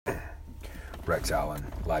Rex Allen,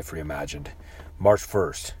 Life Reimagined, March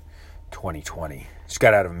 1st, 2020. Just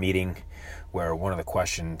got out of a meeting where one of the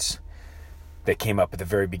questions that came up at the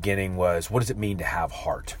very beginning was, what does it mean to have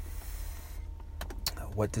heart?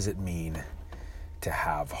 What does it mean to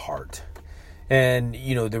have heart? And,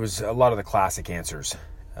 there was a lot of the classic answers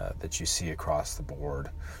that you see across the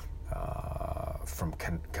board, from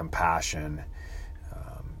compassion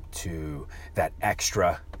to that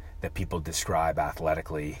extra that people describe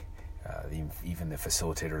athletically. Even the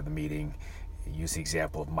facilitator of the meeting used the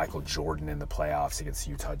example of Michael Jordan in the playoffs against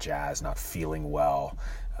the Utah Jazz not feeling well.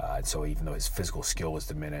 And so even though his physical skill was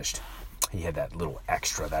diminished, he had that little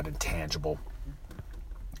extra, that intangible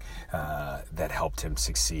that helped him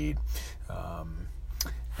succeed.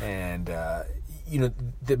 The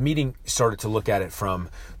meeting started to look at it from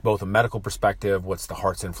both a medical perspective, what's the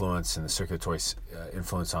heart's influence and the circulatory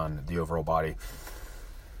influence on the overall body,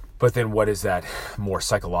 but then what is that more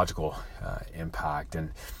psychological impact?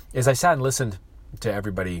 And as I sat and listened to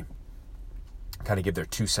everybody kind of give their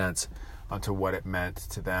 2 cents onto what it meant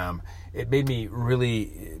to them, it made me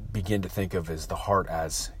really begin to think of as the heart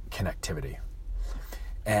as connectivity.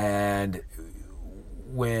 And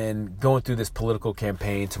when going through this political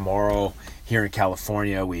campaign tomorrow here in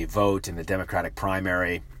California, we vote in the Democratic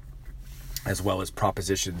primary as well as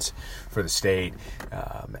propositions for the state.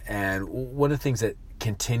 And one of the things that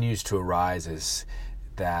continues to arise is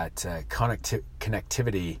that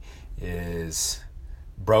connectivity is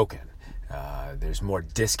broken. There's more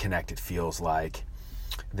disconnect, it feels like,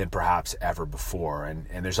 than perhaps ever before.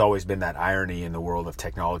 And there's always been that irony in the world of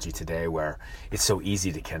technology today where it's so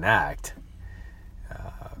easy to connect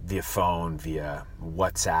via phone, via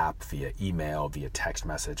WhatsApp, via email, via text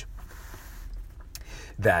message,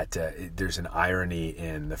 that there's an irony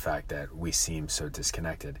in the fact that we seem so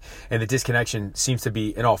disconnected. And the disconnection seems to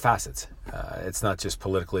be in all facets. It's not just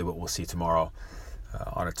politically what we'll see tomorrow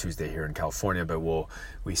on a Tuesday here in California, but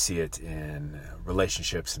we see it in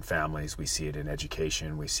relationships and families. We see it in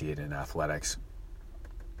education. We see it in athletics.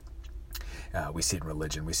 We see it in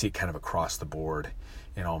religion. We see it kind of across the board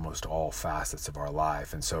in almost all facets of our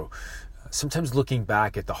life. And so sometimes looking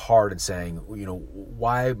back at the heart and saying,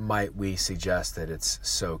 why might we suggest that it's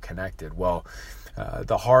so connected? Well,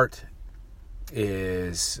 the heart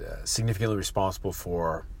is significantly responsible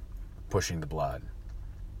for pushing the blood.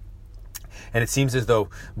 And it seems as though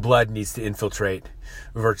blood needs to infiltrate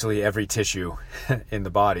virtually every tissue in the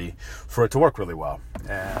body for it to work really well.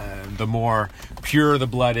 And the more pure the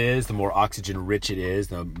blood is, the more oxygen rich it is,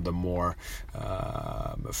 the more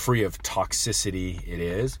free of toxicity it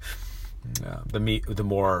is, the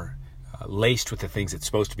more laced with the things it's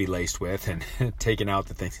supposed to be laced with and taken out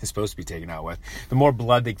the things it's supposed to be taken out with, the more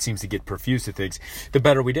blood that seems to get perfused to things, the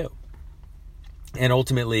better we do. And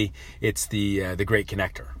ultimately, it's the great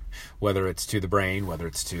connector, whether it's to the brain, whether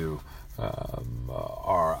it's to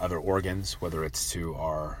our other organs, whether it's to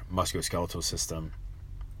our musculoskeletal system.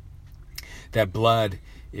 That blood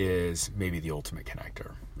is maybe the ultimate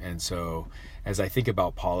connector. And so as I think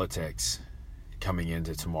about politics coming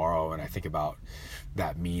into tomorrow, and I think about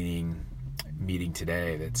that meeting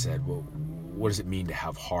today that said, well, what does it mean to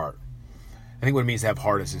have heart? I think what it means to have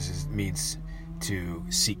heart is it means to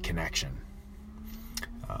seek connection.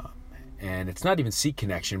 And it's not even seek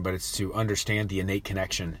connection, but it's to understand the innate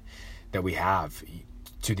connection that we have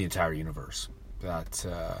to the entire universe. That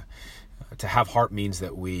to have heart means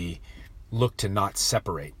that we look to not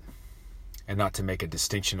separate and not to make a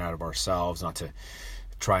distinction out of ourselves, not to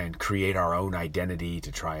try and create our own identity,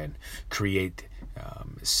 to try and create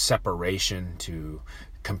separation, to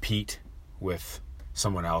compete with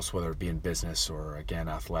someone else, whether it be in business or, again,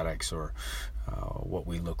 athletics or what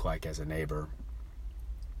we look like as a neighbor.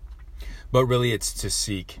 But really it's to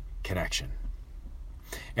seek connection.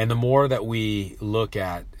 And the more that we look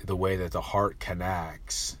at the way that the heart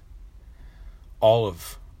connects all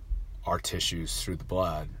of our tissues through the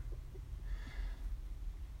blood,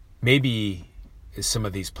 maybe some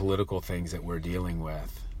of these political things that we're dealing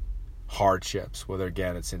with, hardships, whether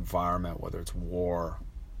again it's environment, whether it's war,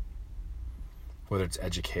 whether it's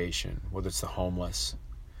education, whether it's the homeless,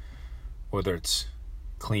 whether it's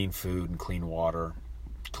clean food and clean water,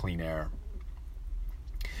 clean air,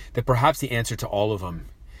 that perhaps the answer to all of them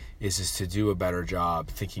is to do a better job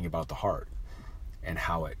thinking about the heart and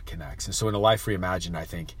how it connects. And so in a Life Reimagined, I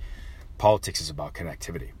think politics is about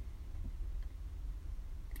connectivity.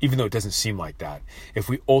 Even though it doesn't seem like that, if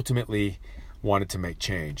we ultimately wanted to make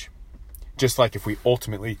change, just like if we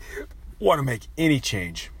ultimately want to make any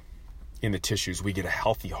change in the tissues, we get a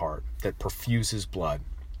healthy heart that perfuses blood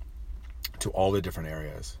to all the different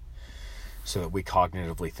areas so that we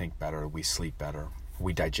cognitively think better, we sleep better,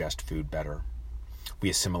 we digest food better, We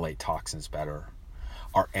assimilate toxins better.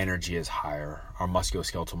 Our energy is higher. Our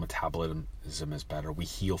musculoskeletal metabolism is better. We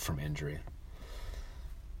heal from injury.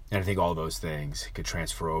 And I think all those things could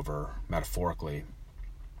transfer over metaphorically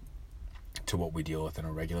to what we deal with on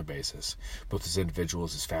a regular basis, both as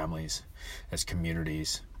individuals, as families, as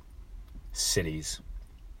communities, cities,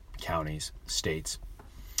 counties, states,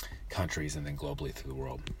 countries, and then globally through the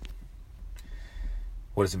world.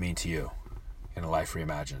 What does it mean to you in a life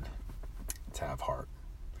reimagined to have heart?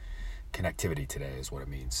 Connectivity today is what it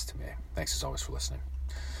means to me. Thanks as always for listening.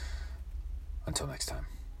 Until next time,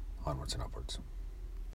 onwards and upwards.